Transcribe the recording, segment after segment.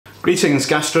Greetings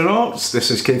gastronauts,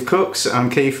 this is KeefCooks, I'm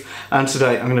Keef, and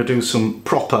today I'm going to do some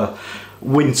proper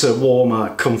winter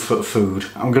warmer comfort food.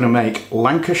 I'm going to make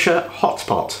Lancashire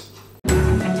Hotpot.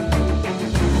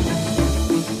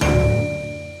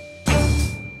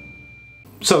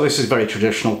 So this is very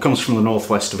traditional, comes from the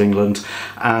northwest of England,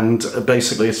 and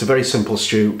basically it's a very simple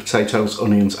stew: potatoes,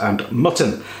 onions and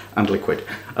mutton and liquid.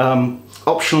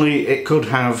 Optionally it could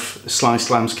have sliced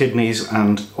lamb's kidneys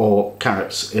and or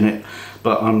carrots in it,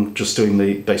 but I'm just doing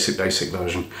the basic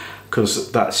version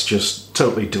because that's just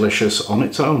totally delicious on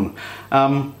its own.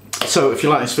 So if you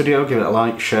like this video, give it a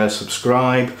like, share,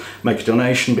 subscribe, make a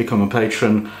donation, become a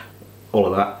patron, all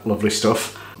of that lovely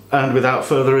stuff. And without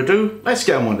further ado, let's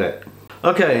get on with it.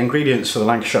 Okay, ingredients for the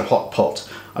Lancashire Hotpot.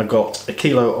 I've got a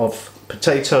kilo of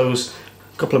potatoes,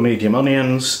 a couple of medium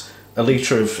onions, a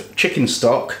litre of chicken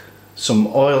stock, some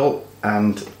oil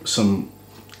and some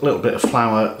little bit of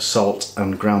flour, salt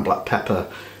and ground black pepper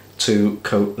to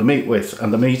coat the meat with.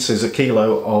 And the meat is a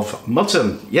kilo of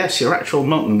mutton. Yes, your actual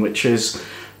mutton, which is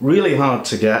really hard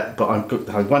to get, but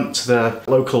I went to the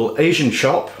local Asian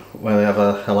shop where they have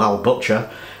a halal butcher,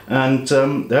 and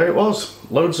there it was,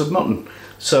 loads of mutton.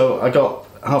 So I got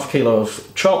half a kilo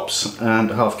of chops and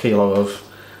half a kilo of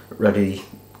ready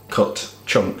cut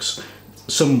chunks.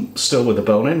 Some still with the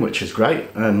bone in, which is great,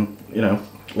 and you know,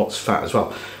 lots of fat as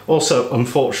well. Also,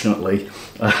 unfortunately,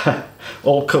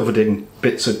 all covered in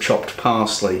bits of chopped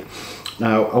parsley.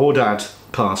 Now, I would add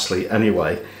parsley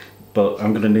anyway, but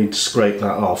I'm going to need to scrape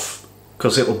that off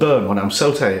because it'll burn when I'm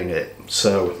sautéing it.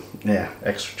 So, yeah,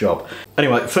 extra job.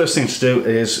 Anyway, first thing to do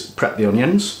is prep the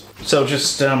onions. So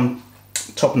just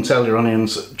top and tail your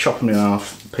onions, chop them in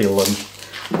half, peel them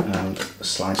and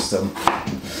slice them.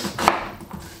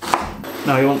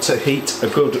 Now you want to heat a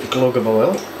good glug of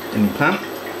oil in your pan.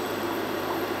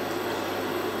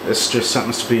 This just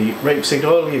happens to be rapeseed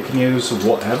oil, you can use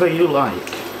whatever you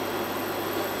like.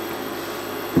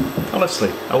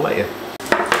 Honestly, I'll let you.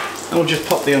 And we'll just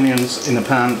pop the onions in the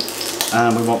pan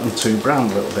and we want them to brown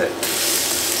a little bit.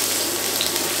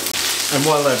 And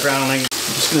while they're browning,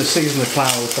 I'm just going to season the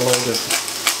flour with a load of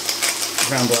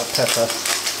ground black pepper.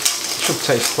 It should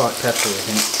taste quite peppery, I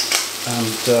think.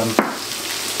 And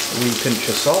a wee pinch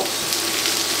of salt.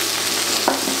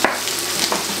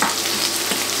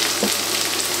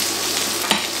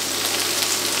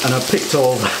 And I picked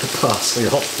all the parsley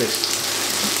off this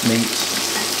meat.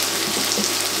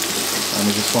 And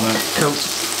we just want to coat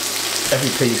every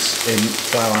piece in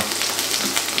flour.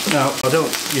 Now, I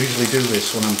don't usually do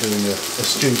this when I'm doing a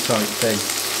stew type thing,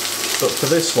 but for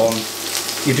this one,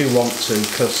 you do want to,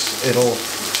 because it'll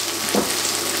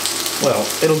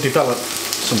develop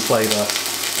some flavour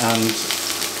and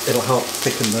it'll help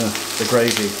thicken the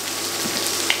gravy.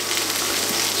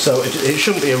 So it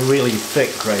shouldn't be a really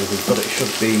thick gravy, but it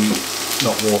should be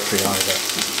not watery either.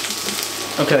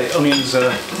 Okay, onions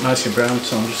are nicely browned,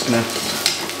 so I'm just going to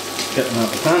get them out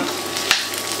of the pan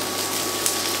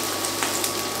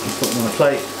and put them on a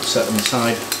plate, set them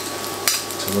aside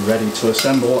until we're ready to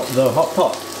assemble the hot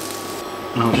pot.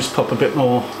 And I'll just pop a bit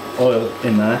more oil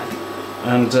in there,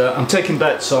 and I'm taking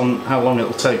bets on how long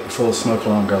it'll take before the smoke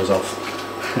alarm goes off.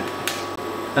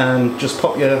 And just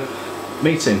pop your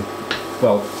meat in.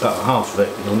 Well, about half of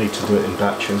it, you'll need to do it in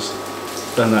batches.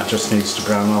 Then that just needs to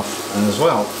brown off as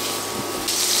well.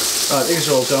 Right, these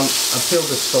are all done. I've peeled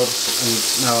the spuds and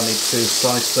now I need to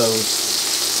slice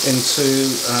those into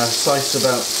slices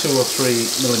about 2 or 3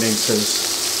 millimetres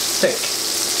thick.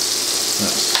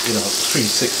 That's, you know,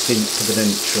 3/16 of an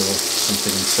inch or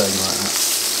something insane like that.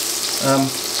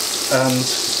 And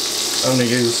I'm going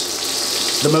to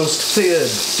use the most feared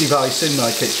device in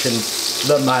my kitchen,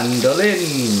 the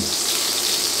mandolin.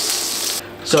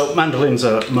 So mandolins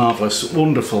are marvellous,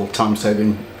 wonderful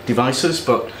time-saving devices,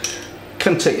 but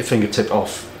can take your fingertip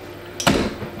off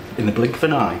in the blink of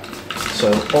an eye.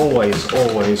 So always,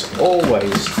 always,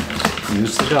 always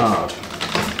use the guard.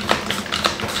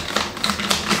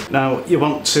 Now you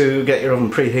want to get your oven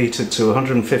preheated to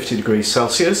 150 degrees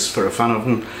Celsius for a fan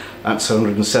oven. That's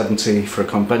 170 for a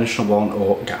conventional one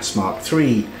or gas Mark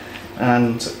III.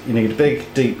 And you need a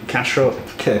big, deep casserole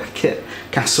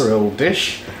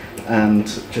dish, and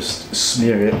just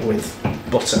smear it with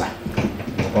butter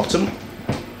at the bottom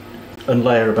and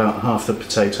layer about half the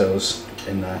potatoes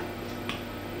in there,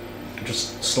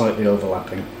 just slightly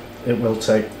overlapping. It will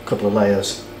take a couple of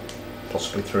layers,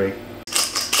 possibly 3,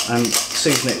 and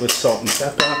season it with salt and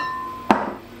pepper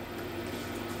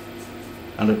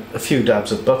and a few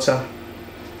dabs of butter.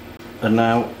 And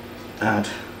now add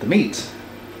the meat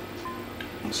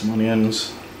and some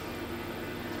onions.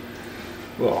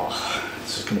 Oh,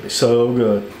 this is going to be so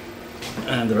good.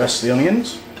 And the rest of the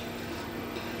onions.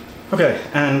 Okay,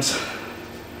 and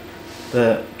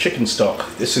the chicken stock.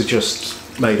 This is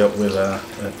just made up with a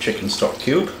chicken stock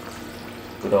cube.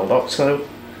 Good old Oxo.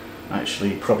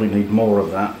 Actually, probably need more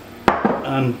of that.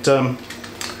 And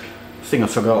thing I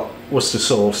forgot, Worcester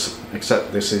sauce,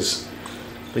 except this is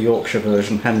the Yorkshire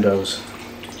version, Hendo's,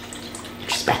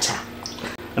 which is better.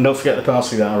 And don't forget the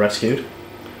parsley that I rescued.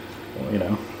 Well, you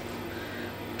know,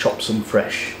 chop some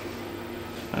fresh.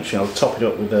 Actually, I'll top it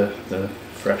up with the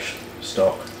fresh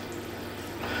stock,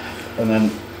 and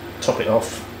then top it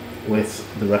off with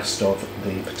the rest of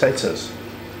the potatoes.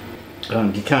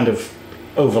 And you kind of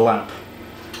overlap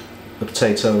the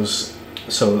potatoes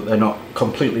so that they're not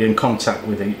completely in contact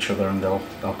with each other, and they'll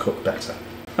cook better.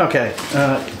 Okay,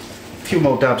 a few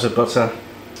more dabs of butter,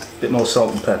 a bit more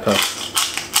salt and pepper,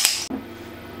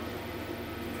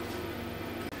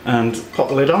 and pop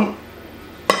the lid on,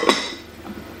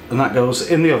 and that goes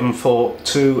in the oven for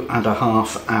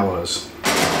 2.5 hours.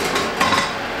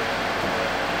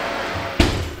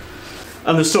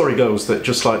 And the story goes that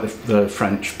just like the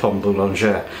French pomme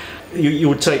boulanger, you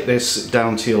would take this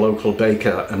down to your local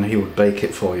baker and he would bake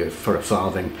it for you for a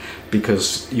farthing,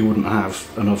 because you wouldn't have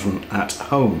an oven at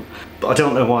home. But I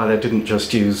don't know why they didn't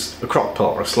just use a crock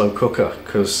pot or a slow cooker,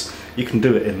 because you can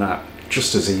do it in that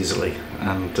just as easily,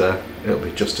 and it'll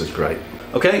be just as great.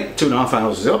 Okay, 2.5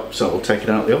 hours is up, so we'll take it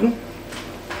out of the oven.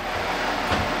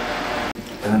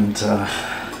 And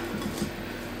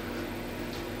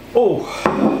oh,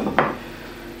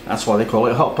 that's why they call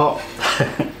it a hot pot.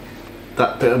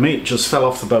 That bit of meat just fell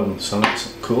off the bone, so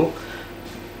that's cool.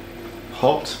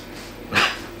 Hot,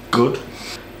 good.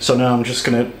 So now I'm just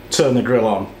going to turn the grill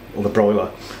on, or the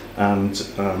broiler, and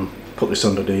put this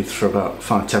underneath for about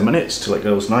 5-10 minutes till it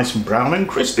goes nice and brown and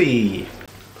crispy.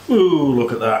 Ooh,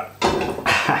 look at that.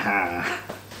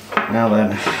 Now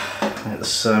then,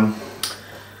 let's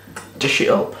dish it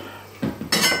up.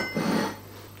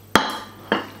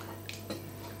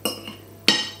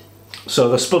 So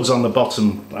the spuds on the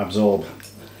bottom absorb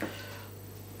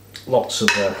lots of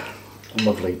the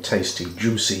lovely, tasty,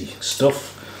 juicy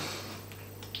stuff,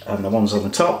 and the ones on the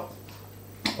top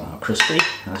are crispy,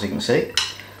 as you can see,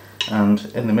 and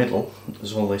in the middle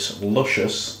there's all this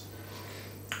luscious,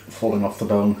 falling off the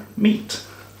bone meat,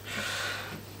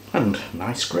 and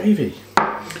nice gravy.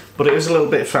 But it is a little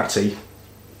bit fatty,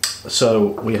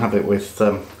 so we have it with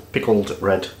pickled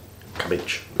red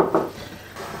cabbage.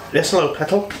 Yes, hello,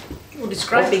 Petal. You're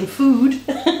describing food.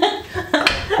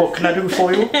 What can I do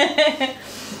for you?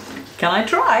 Can I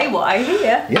try what I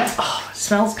hear? Yeah. Oh, it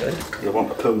smells good. You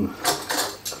want a poon?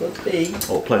 Could be.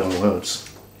 Or play on words.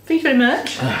 Thank you very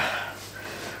much.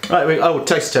 Right,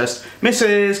 taste test.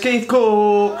 Mrs.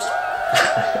 KeefCooks!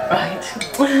 Right.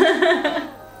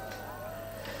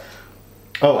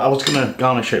 Oh, I was going to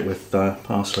garnish it with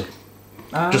parsley.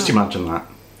 Just imagine that.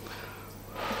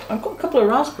 I've got a couple of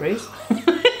raspberries.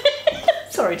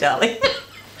 Sorry, darling.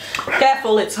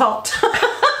 Careful, it's hot.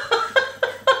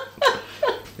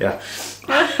 Yeah.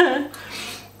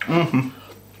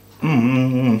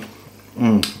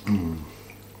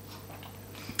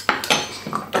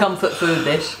 Comfort food,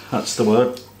 this. That's the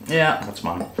word. Yeah. That's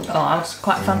mine. Oh, I was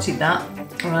quite fancied that.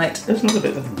 Right. There's another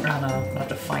bit of I know, I have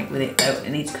to fight with it though, it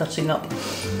needs cutting up.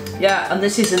 Yeah, and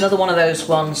this is another one of those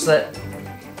ones that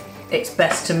it's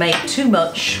best to make too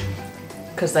much,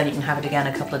 because then you can have it again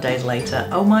a couple of days later.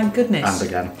 Oh my goodness. And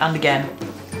again. And again.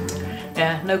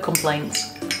 Yeah, no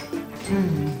complaints.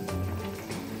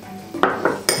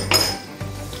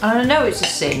 And I know it's a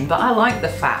sin, but I like the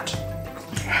fat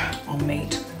on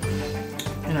meat.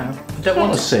 You know, I don't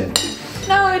want a to... sin.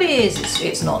 No, it is.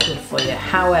 It's not good for you.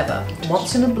 However,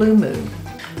 once in a blue moon.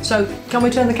 So, can we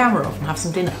turn the camera off and have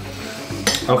some dinner?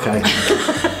 Okay.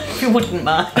 If you wouldn't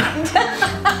mind.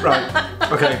 Right.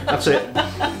 Okay, that's it.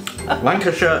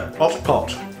 Lancashire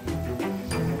Hotpot.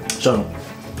 So,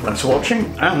 thanks for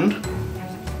watching, and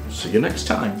see you next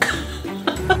time.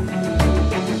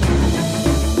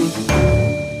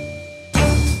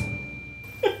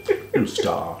 You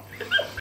star.